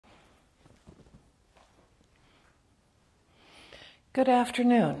Good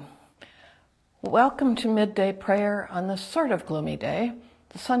afternoon. Welcome to midday prayer on this sort of gloomy day.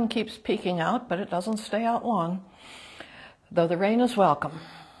 The sun keeps peeking out, but it doesn't stay out long, though the rain is welcome.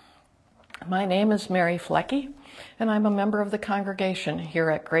 My name is Mary Flecky, and I'm a member of the congregation here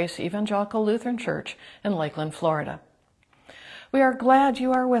at Grace Evangelical Lutheran Church in Lakeland, Florida. We are glad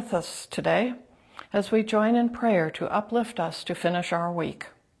you are with us today as we join in prayer to uplift us to finish our week.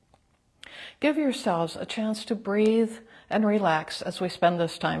 Give yourselves a chance to breathe and relax as we spend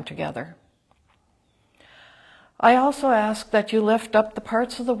this time together. I also ask that you lift up the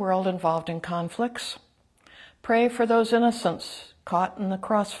parts of the world involved in conflicts. Pray for those innocents caught in the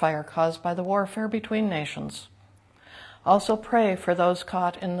crossfire caused by the warfare between nations. Also pray for those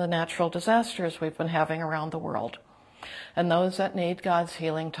caught in the natural disasters we've been having around the world, and those that need God's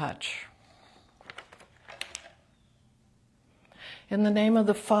healing touch. In the name of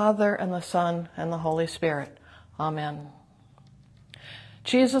the Father, and the Son, and the Holy Spirit. Amen.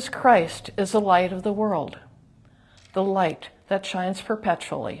 Jesus Christ is the light of the world, the light that shines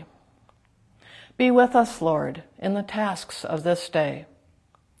perpetually. Be with us, Lord, in the tasks of this day.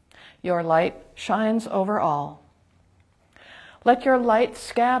 Your light shines over all. Let your light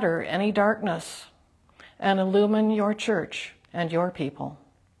scatter any darkness and illumine your church and your people.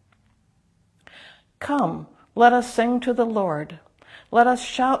 Come, let us sing to the Lord. Let us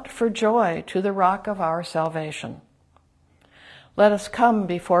shout for joy to the rock of our salvation. Let us come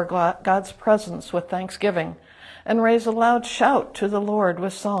before God's presence with thanksgiving and raise a loud shout to the Lord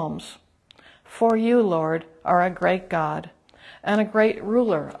with psalms. For you, Lord, are a great God and a great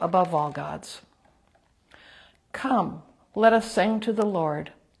ruler above all gods. Come, let us sing to the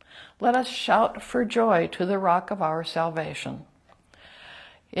Lord. Let us shout for joy to the rock of our salvation.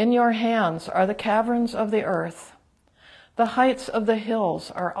 In your hands are the caverns of the earth. The heights of the hills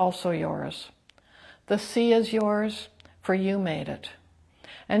are also yours. The sea is yours, for you made it,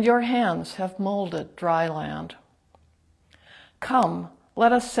 and your hands have molded dry land. Come,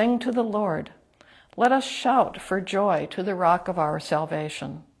 let us sing to the Lord. Let us shout for joy to the rock of our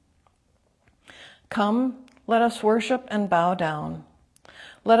salvation. Come, let us worship and bow down.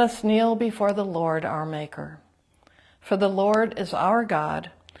 Let us kneel before the Lord our Maker. For the Lord is our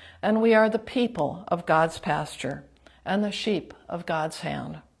God, and we are the people of God's pasture, and the sheep of God's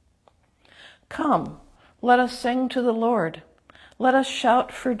hand. Come, let us sing to the Lord. Let us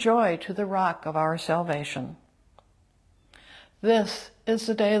shout for joy to the rock of our salvation. This is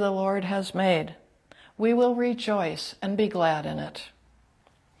the day the Lord has made. We will rejoice and be glad in it.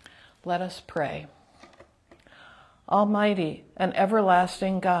 Let us pray. Almighty and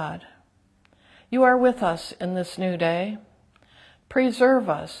everlasting God, you are with us in this new day.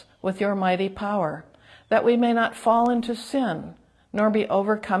 Preserve us with your mighty power, that we may not fall into sin, nor be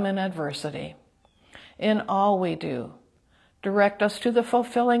overcome in adversity. In all we do, direct us to the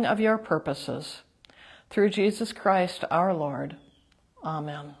fulfilling of your purposes. Through Jesus Christ our Lord.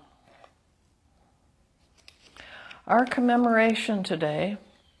 Amen. Our commemoration today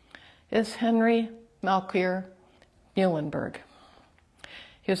is Henry Melchior Muhlenberg.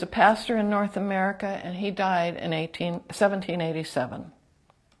 He was a pastor in North America, and he died in 1787.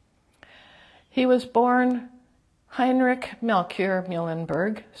 He was born Heinrich Melchior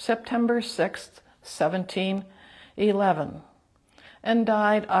Muhlenberg, September 6th, 1711, and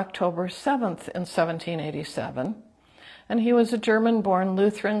died October 7th in 1787, and he was a German-born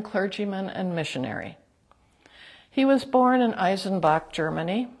Lutheran clergyman and missionary. He was born in Eisenbach,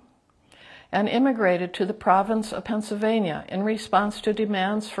 Germany, and immigrated to the province of Pennsylvania in response to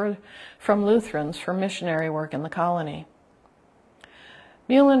demands from Lutherans for missionary work in the colony.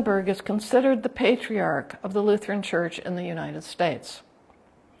 Muhlenberg is considered the patriarch of the Lutheran Church in the United States.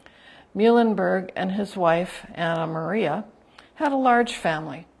 Muhlenberg and his wife, Anna Maria, had a large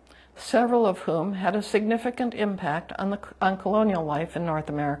family, several of whom had a significant impact on colonial life in North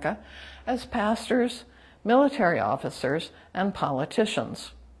America as pastors, military officers, and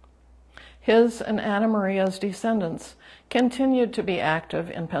politicians. His and Anna Maria's descendants continued to be active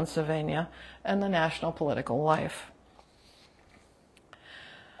in Pennsylvania and the national political life.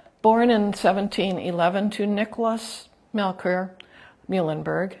 Born in 1711 to Nicholas Melchior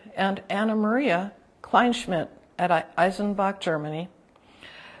Muhlenberg and Anna Maria Kleinschmidt at Eisenbach, Germany,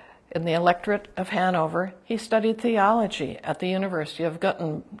 in the electorate of Hanover, he studied theology at the University of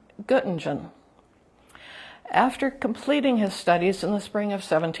Göttingen. After completing his studies in the spring of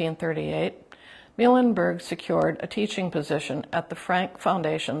 1738, Muhlenberg secured a teaching position at the Frank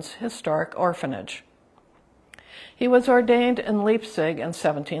Foundation's historic orphanage. He was ordained in Leipzig in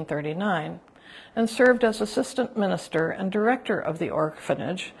 1739 and served as assistant minister and director of the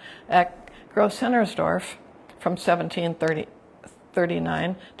orphanage at Groß-Hennersdorf from 1740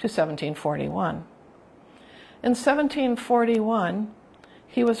 1739 to 1741. In 1741,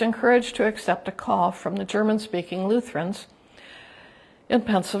 he was encouraged to accept a call from the German-speaking Lutherans in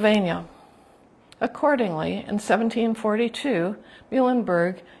Pennsylvania. Accordingly, in 1742,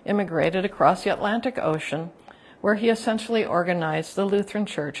 Muhlenberg immigrated across the Atlantic Ocean, where he essentially organized the Lutheran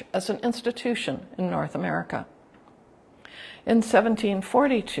Church as an institution in North America. In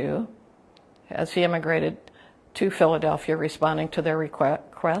 1742, as he immigrated to Philadelphia responding to their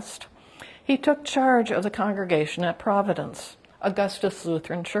request, he took charge of the congregation at Providence, Augustus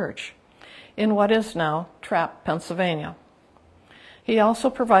Lutheran Church, in what is now Trapp, Pennsylvania. He also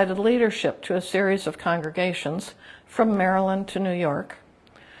provided leadership to a series of congregations from Maryland to New York,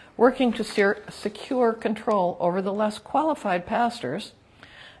 working to secure control over the less qualified pastors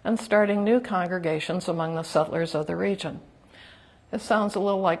and starting new congregations among the settlers of the region. It sounds a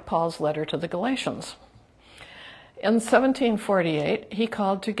little like Paul's letter to the Galatians. In 1748, he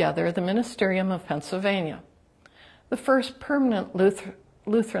called together the Ministerium of Pennsylvania, the first permanent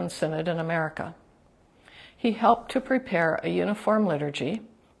Lutheran synod in America. He helped to prepare a uniform liturgy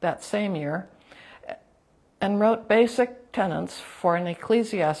that same year and wrote basic tenets for an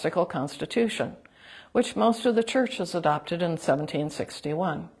ecclesiastical constitution, which most of the churches adopted in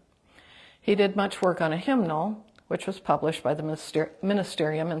 1761. He did much work on a hymnal, which was published by the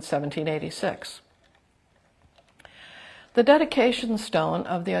Ministerium in 1786. The dedication stone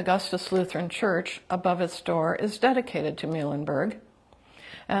of the Augustus Lutheran Church above its door is dedicated to Muhlenberg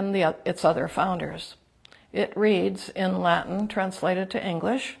and its other founders. It reads, in Latin translated to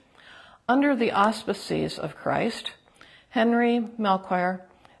English, "Under the auspices of Christ, Henry Melchior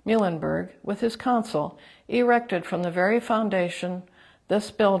Muhlenberg, with his council, erected from the very foundation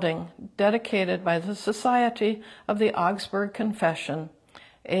this building, dedicated by the Society of the Augsburg Confession,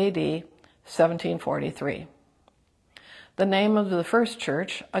 A.D. 1743. The name of the first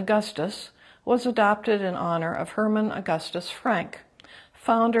church, Augustus, was adopted in honor of Hermann Augustus Frank,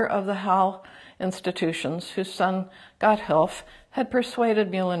 founder of the Hall institutions, whose son Gotthilf had persuaded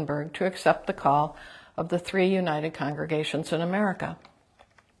Muhlenberg to accept the call of the three united congregations in America.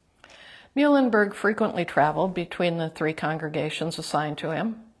 Muhlenberg frequently traveled between the three congregations assigned to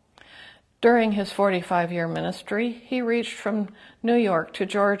him. During his 45-year ministry, he reached from New York to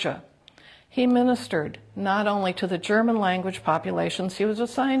Georgia. He ministered not only to the German language populations he was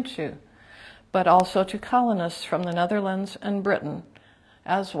assigned to, but also to colonists from the Netherlands and Britain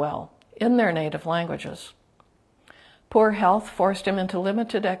as well, in their native languages. Poor health forced him into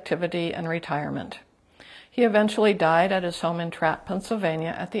limited activity and retirement. He eventually died at his home in Trapp,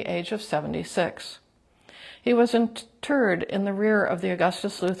 Pennsylvania at the age of 76. He was interred in the rear of the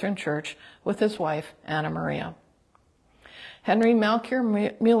Augustus Lutheran Church with his wife, Anna Maria. Henry Melchior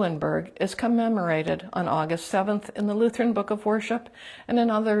Muhlenberg is commemorated on August 7th in the Lutheran Book of Worship and in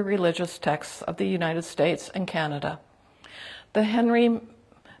other religious texts of the United States and Canada. The Henry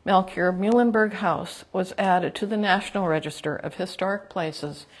Melchior Muhlenberg House was added to the National Register of Historic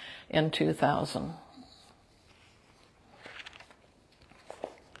Places in 2000.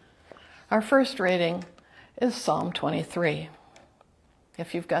 Our first reading is Psalm 23.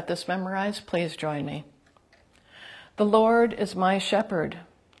 If you've got this memorized, please join me. The Lord is my shepherd,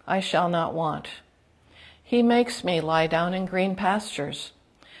 I shall not want. He makes me lie down in green pastures.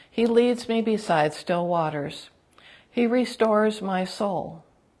 He leads me beside still waters. He restores my soul.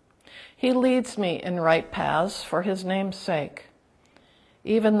 He leads me in right paths for his name's sake.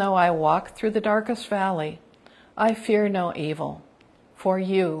 Even though I walk through the darkest valley, I fear no evil, for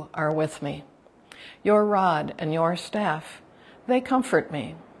you are with me. Your rod and your staff, they comfort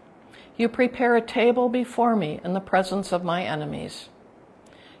me. You prepare a table before me in the presence of my enemies.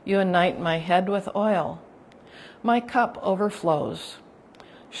 You anoint my head with oil. My cup overflows.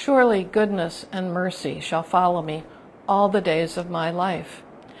 Surely goodness and mercy shall follow me all the days of my life,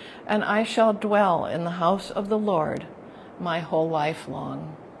 and I shall dwell in the house of the Lord my whole life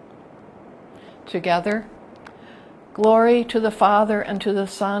long. Together, glory to the Father, and to the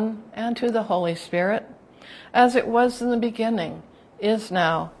Son, and to the Holy Spirit, as it was in the beginning, is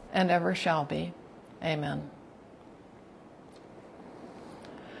now, and ever shall be. Amen.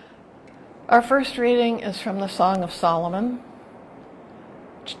 Our first reading is from the Song of Solomon,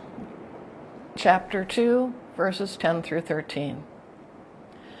 chapter 2, verses 10 through 13.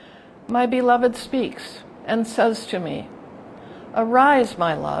 My beloved speaks and says to me, Arise,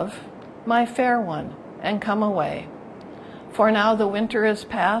 my love, my fair one, and come away. For now the winter is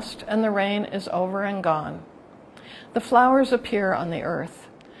past, and the rain is over and gone. The flowers appear on the earth.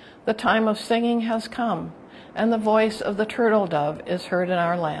 The time of singing has come, and the voice of the turtle dove is heard in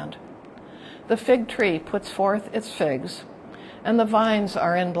our land. The fig tree puts forth its figs, and the vines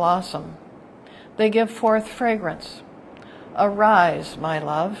are in blossom. They give forth fragrance. Arise, my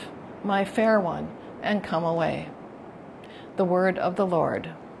love, my fair one, and come away. The word of the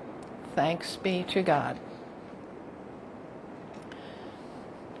Lord. Thanks be to God.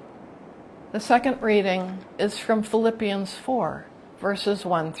 The second reading is from Philippians 4, verses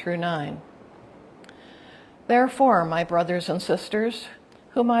 1 through 9. Therefore, my brothers and sisters,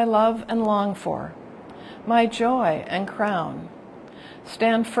 whom I love and long for, my joy and crown,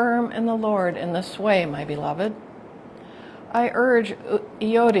 stand firm in the Lord in this way, my beloved. I urge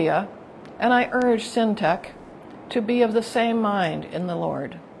Euodia and I urge Syntyche to be of the same mind in the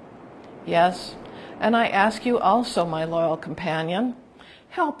Lord. Yes, and I ask you also, my loyal companion,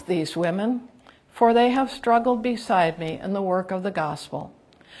 help these women, for they have struggled beside me in the work of the gospel,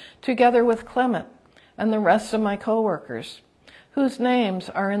 together with Clement and the rest of my co-workers, whose names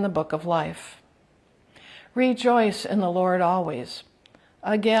are in the book of life. Rejoice in the Lord always.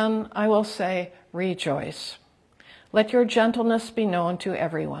 Again, I will say, rejoice. Let your gentleness be known to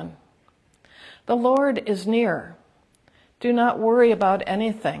everyone. The Lord is near. Do not worry about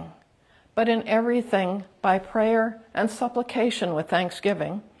anything, but in everything, by prayer and supplication with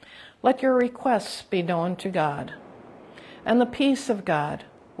thanksgiving, let your requests be known to God. And the peace of God,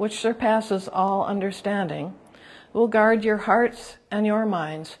 which surpasses all understanding, will guard your hearts and your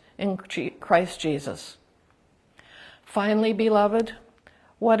minds in Christ Jesus. Finally, beloved,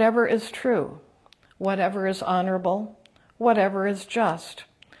 whatever is true, whatever is honorable, whatever is just,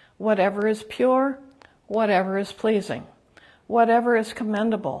 whatever is pure, whatever is pleasing, whatever is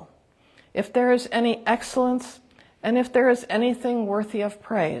commendable, if there is any excellence, and if there is anything worthy of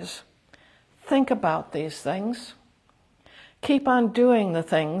praise, think about these things. Keep on doing the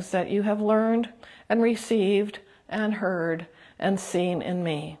things that you have learned and received and heard and seen in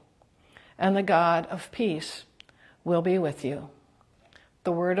me, and the God of peace will be with you.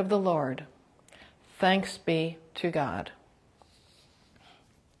 The word of the Lord. Thanks be to God.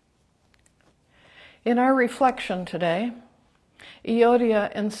 In our reflection today,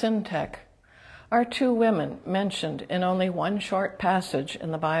 Euodia and Syntyche are two women mentioned in only one short passage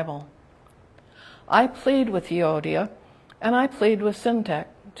in the Bible. I plead with Euodia and I plead with Syntyche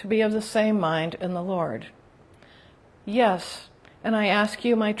to be of the same mind in the Lord. Yes, and I ask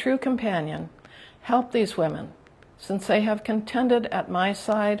you, my true companion, help these women, since they have contended at my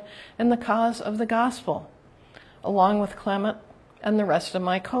side in the cause of the gospel, along with Clement and the rest of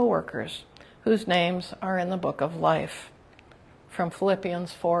my co-workers, whose names are in the book of life. From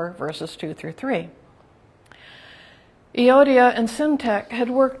Philippians 4, verses 2 through 3. Euodia and Syntyche had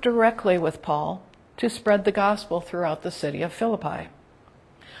worked directly with Paul to spread the gospel throughout the city of Philippi,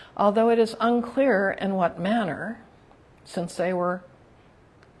 although it is unclear in what manner, since they were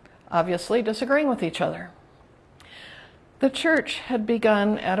obviously disagreeing with each other. The church had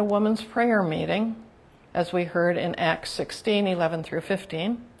begun at a women's prayer meeting, as we heard in Acts 16, 11 through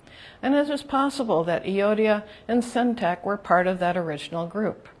 15, and it is possible that Euodia and Syntyche were part of that original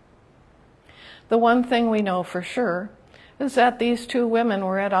group. The one thing we know for sure is that these two women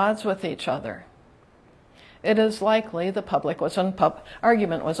were at odds with each other. It is likely the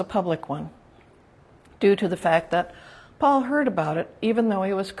argument was a public one, due to the fact that Paul heard about it even though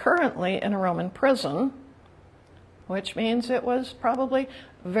he was currently in a Roman prison, which means it was probably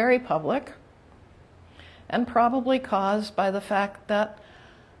very public and probably caused by the fact that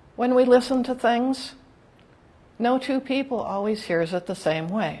when we listen to things, no two people always hears it the same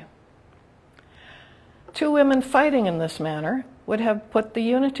way. Two women fighting in this manner would have put the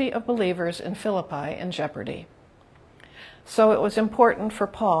unity of believers in Philippi in jeopardy. So it was important for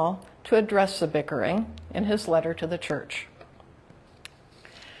Paul to address the bickering in his letter to the church.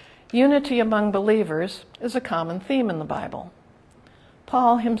 Unity among believers is a common theme in the Bible.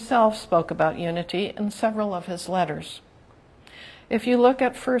 Paul himself spoke about unity in several of his letters. If you look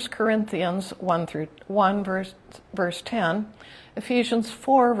at 1 Corinthians 1 verse 10, Ephesians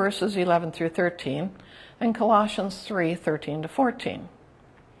 4 verses 11 through 13, and Colossians 3, 13 to 14.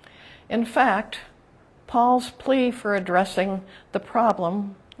 In fact, Paul's plea for addressing the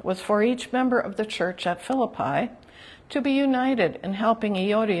problem was for each member of the church at Philippi to be united in helping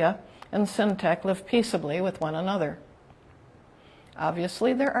Euodia and Syntyche live peaceably with one another.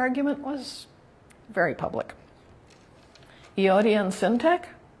 Obviously, their argument was very public. Euodia and Syntyche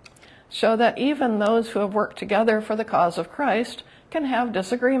show that even those who have worked together for the cause of Christ can have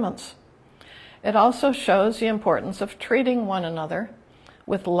disagreements. It also shows the importance of treating one another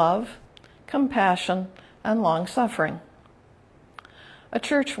with love, compassion, and long-suffering. A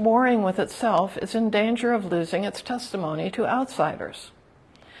church warring with itself is in danger of losing its testimony to outsiders.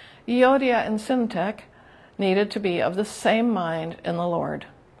 Euodia and Syntyche needed to be of the same mind in the Lord,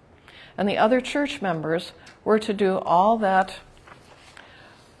 and the other church members were to do all that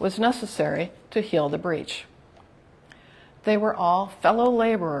was necessary to heal the breach. They were all fellow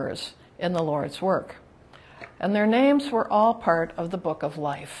laborers in the Lord's work, and their names were all part of the book of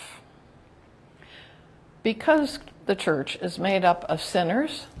life. Because the church is made up of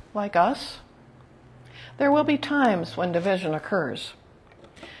sinners like us, there will be times when division occurs.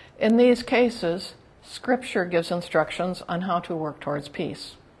 In these cases, Scripture gives instructions on how to work towards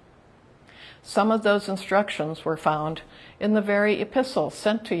peace. Some of those instructions were found in the very epistle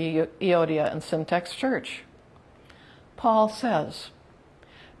sent to Euodia and Syntyx Church. Paul says,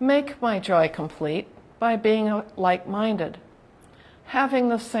 "Make my joy complete by being like-minded, having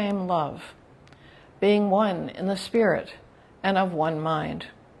the same love, being one in the Spirit and of one mind.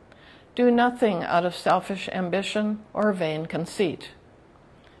 Do nothing out of selfish ambition or vain conceit.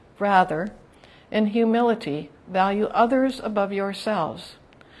 Rather, in humility, value others above yourselves,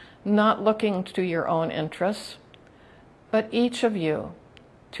 not looking to your own interests, but each of you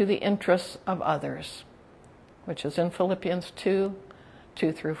to the interests of others," which is in Philippians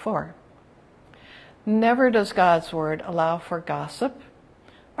 2:2-4. Never does God's word allow for gossip,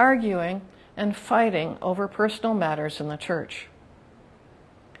 arguing, and fighting over personal matters in the church.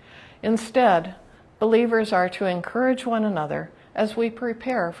 Instead, believers are to encourage one another as we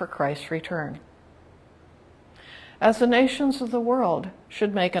prepare for Christ's return. As the nations of the world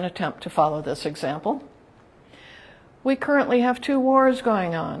should make an attempt to follow this example. We currently have 2 wars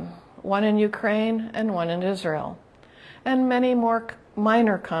going on, one in Ukraine and one in Israel, and many more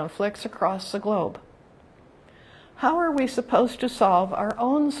minor conflicts across the globe. How are we supposed to solve our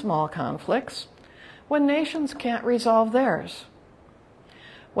own small conflicts when nations can't resolve theirs?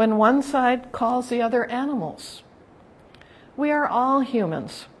 When one side calls the other animals? We are all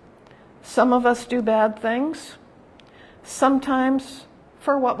humans. Some of us do bad things, sometimes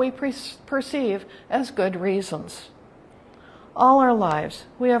for what we perceive as good reasons. All our lives,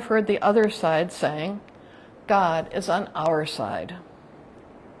 we have heard the other side saying, "God is on our side."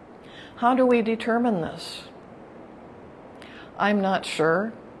 How do we determine this? I'm not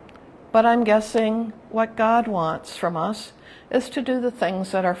sure, but I'm guessing what God wants from us is to do the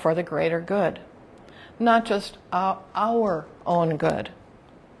things that are for the greater good, not just our own good.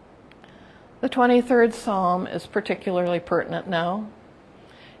 The 23rd Psalm is particularly pertinent now.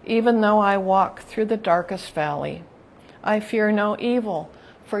 "Even though I walk through the darkest valley, I fear no evil,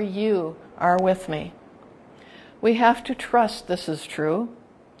 for you are with me." We have to trust this is true.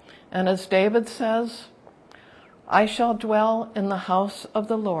 And as David says, "I shall dwell in the house of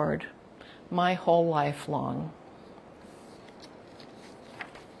the Lord my whole life long."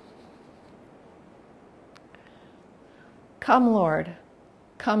 Come, Lord,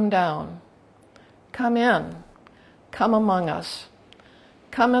 come down. Come in, come among us.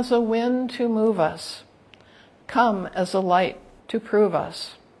 Come as a wind to move us. Come as a light to prove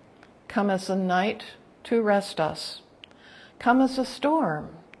us. Come as a night to rest us. Come as a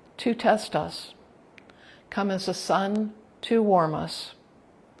storm to test us. Come as a sun to warm us.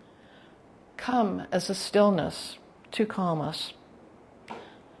 Come as a stillness to calm us.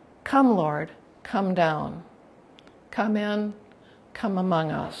 Come, Lord, come down. Come in, come among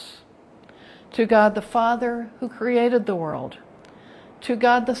us. To God the Father, who created the world. To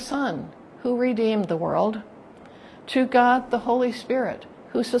God the Son, who redeemed the world. To God the Holy Spirit,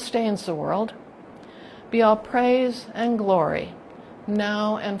 who sustains the world. Be all praise and glory,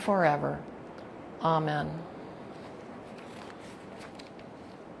 now and forever. Amen.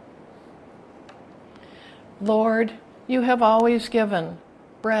 Lord, you have always given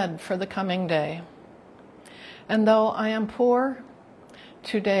bread for the coming day. And though I am poor,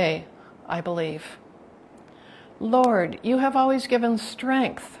 today I believe. Lord, you have always given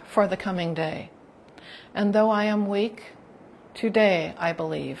strength for the coming day. And though I am weak, today I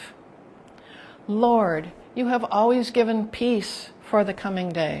believe. Lord, you have always given peace for the coming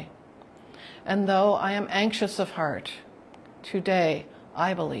day. And though I am anxious of heart, today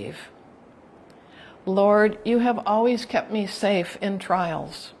I believe. Lord, you have always kept me safe in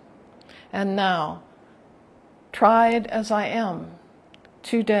trials. And now, tried as I am,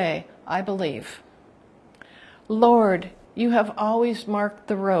 today I believe. Lord, you have always marked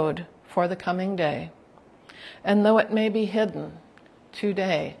the road for the coming day. And though it may be hidden,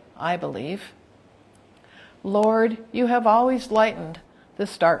 today I believe. Lord, you have always lightened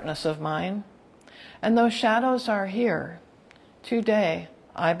this darkness of mine. And though shadows are here, today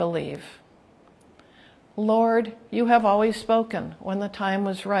I believe. Lord, you have always spoken when the time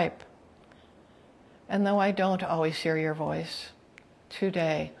was ripe. And though I don't always hear your voice,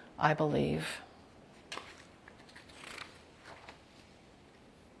 today I believe.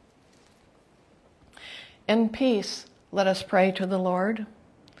 In peace, let us pray to the Lord.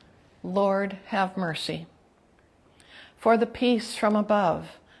 Lord, have mercy. For the peace from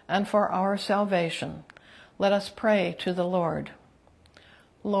above and for our salvation, let us pray to the Lord.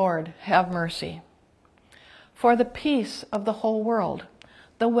 Lord, have mercy. For the peace of the whole world,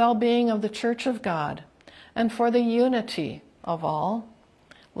 the well-being of the Church of God, and for the unity of all,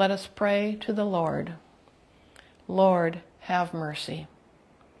 let us pray to the Lord. Lord, have mercy.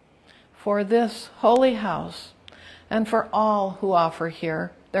 For this holy house, and for all who offer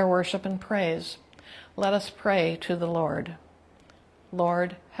here their worship and praise, let us pray to the Lord.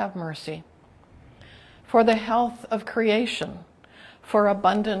 Lord, have mercy. For the health of creation, for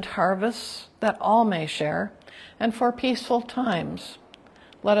abundant harvests that all may share, and for peaceful times,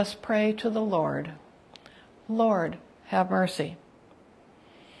 let us pray to the Lord. Lord, have mercy.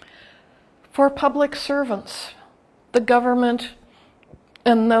 For public servants, the government,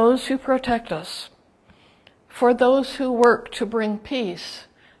 and those who protect us, for those who work to bring peace,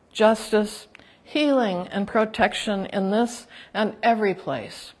 justice, healing, and protection in this and every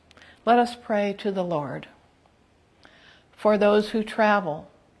place, let us pray to the Lord. For those who travel,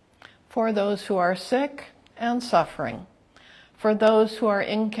 for those who are sick and suffering, for those who are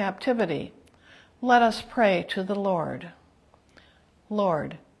in captivity, let us pray to the Lord.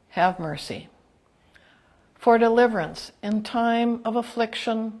 Lord, have mercy. For deliverance in time of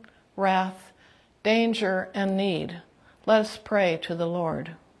affliction, wrath, danger, and need, let us pray to the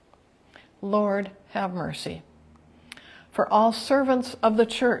Lord. Lord, have mercy. For all servants of the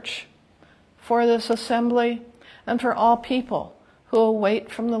Church, for this assembly, and for all people who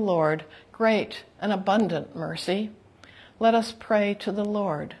await from the Lord great and abundant mercy, let us pray to the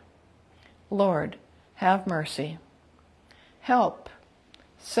Lord. Lord, have mercy. Help,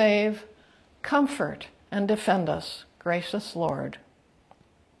 save, comfort, and defend us, gracious Lord.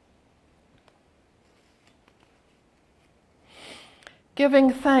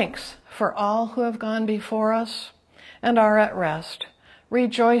 Giving thanks for all who have gone before us and are at rest,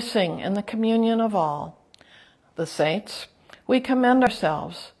 rejoicing in the communion of all the saints, we commend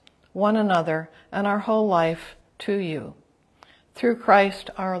ourselves, one another, and our whole life to you, through Christ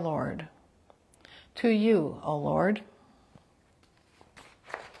our Lord. To you, O Lord.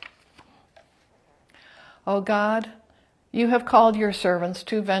 O God, you have called your servants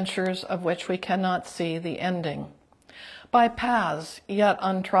to ventures of which we cannot see the ending, by paths yet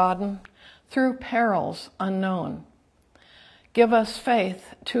untrodden, through perils unknown. Give us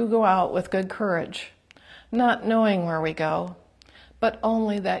faith to go out with good courage, not knowing where we go, but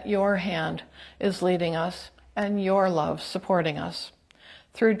only that your hand is leading us and your love supporting us.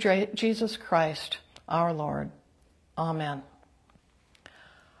 Through Jesus Christ, our Lord. Amen.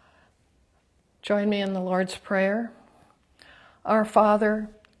 Join me in the Lord's Prayer. Our Father,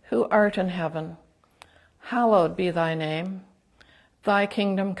 who art in heaven, hallowed be thy name. Thy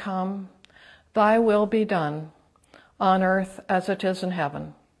kingdom come, thy will be done, on earth as it is in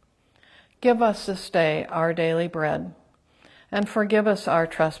heaven. Give us this day our daily bread, and forgive us our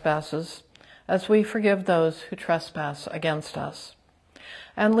trespasses, as we forgive those who trespass against us.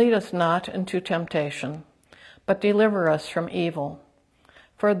 And lead us not into temptation, but deliver us from evil.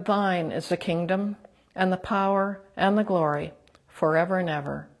 For thine is the kingdom, and the power, and the glory, forever and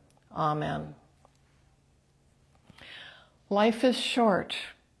ever. Amen. Life is short,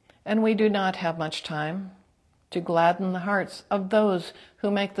 and we do not have much time to gladden the hearts of those who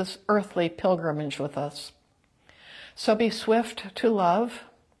make this earthly pilgrimage with us. So be swift to love,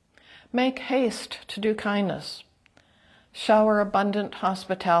 make haste to do kindness, shower abundant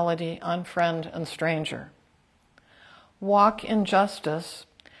hospitality on friend and stranger. Walk in justice,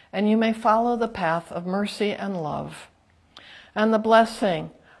 and you may follow the path of mercy and love. And the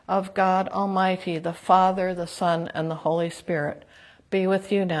blessing of God Almighty, the Father, the Son, and the Holy Spirit be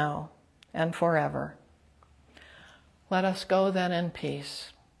with you now and forever. Let us go then in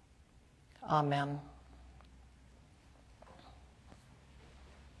peace. Amen.